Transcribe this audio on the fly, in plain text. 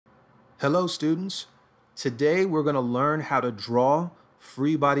Hello students. Today we're going to learn how to draw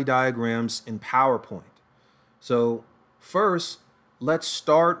free body diagrams in PowerPoint. So first, let's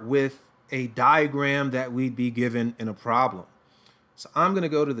start with a diagram that we'd be given in a problem. So I'm going to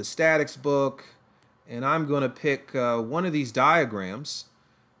go to the statics book and I'm going to pick one of these diagrams.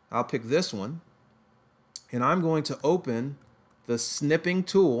 I'll pick this one and I'm going to open the snipping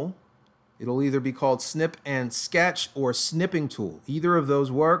tool. It'll either be called snip and sketch or snipping tool. Either of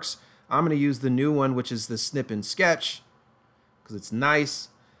those works. I'm going to use the new one, which is the snip and sketch because it's nice.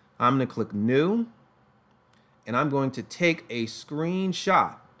 I'm going to click new and I'm going to take a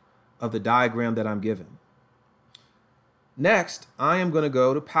screenshot of the diagram that I'm given. Next, I am going to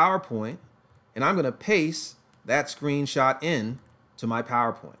go to PowerPoint and I'm going to paste that screenshot in to my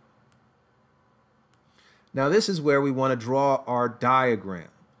PowerPoint. Now this is where we want to draw our diagram.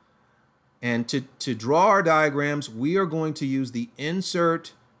 And to draw our diagrams, we are going to use the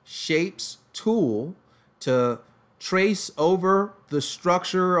Insert Shapes tool to trace over the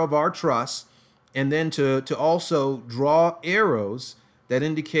structure of our truss and then to also draw arrows that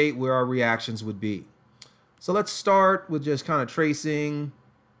indicate where our reactions would be. So let's start with just kind of tracing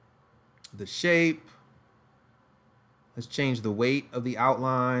the shape. Let's change the weight of the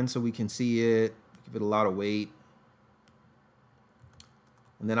outline so we can see it. Give it a lot of weight.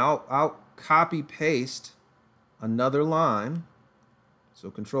 And then I'll copy paste another line. So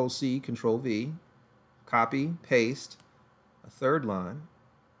Control C, Control V, copy, paste, a third line.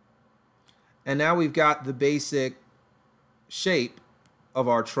 And now we've got the basic shape of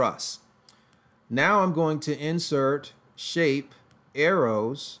our truss. Now I'm going to insert shape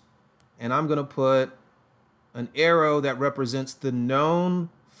arrows and I'm going to put an arrow that represents the known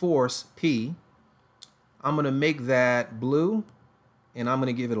force P. I'm going to make that blue and I'm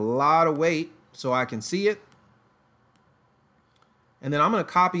going to give it a lot of weight so I can see it. And then I'm going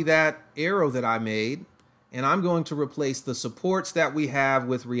to copy that arrow that I made and I'm going to replace the supports that we have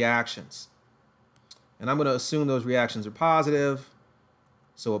with reactions. And I'm going to assume those reactions are positive.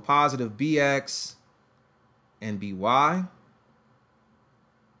 So a positive BX and BY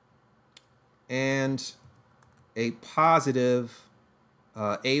and a positive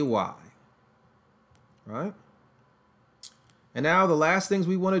AY, right? And now the last things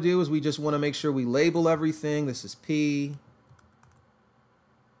we want to do is we just want to make sure we label everything. This is P.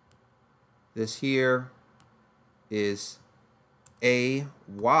 This here is AY.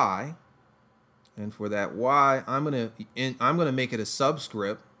 And for that Y, I'm gonna make it a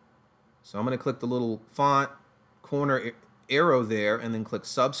subscript. So I'm gonna click the little font corner arrow there and then click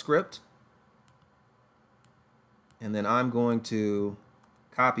subscript. And then I'm going to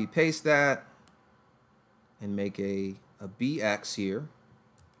copy paste that and make a BX here.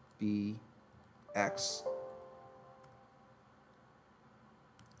 BX.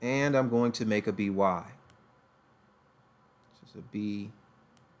 And I'm going to make a BY. This is a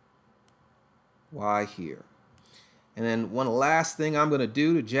BY here. And then one last thing I'm going to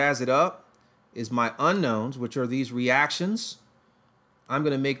do to jazz it up is my unknowns, which are these reactions. I'm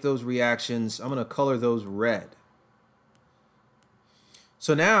going to make those reactions, I'm going to color those red.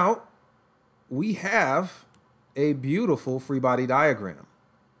 So now we have a beautiful free body diagram.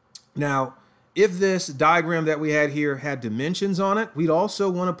 Now, if this diagram that we had here had dimensions on it, we'd also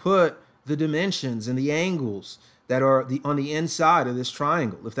want to put the dimensions and the angles that are on the inside of this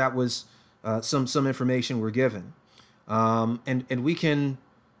triangle, if that was some information we're given. And we can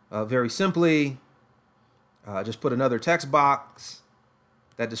very simply just put another text box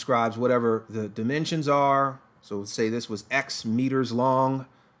that describes whatever the dimensions are. So say this was X meters long.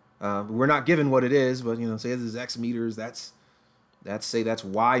 We're not given what it is, but say this is X meters. Say that's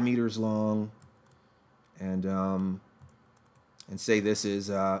Y meters long. And say this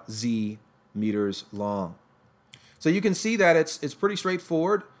is Z meters long. So you can see that it's pretty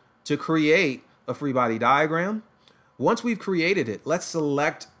straightforward to create a free body diagram. Once we've created it, let's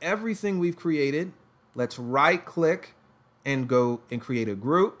select everything we've created. Let's right click and go and create a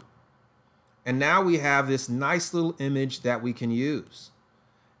group. And now we have this nice little image that we can use.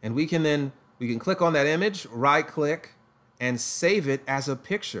 And we can click on that image, right click, and save it as a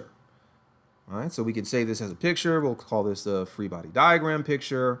picture. All right, so we can save this as a picture. We'll call this the free body diagram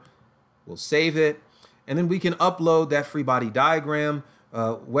picture. We'll save it. And then we can upload that free body diagram,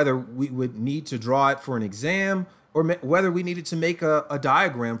 whether we would need to draw it for an exam or whether we needed to make a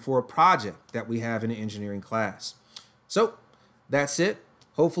diagram for a project that we have in an engineering class. So that's it.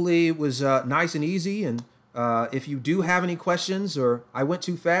 Hopefully it was nice and easy. And if you do have any questions or I went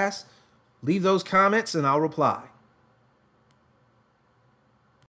too fast, leave those comments and I'll reply.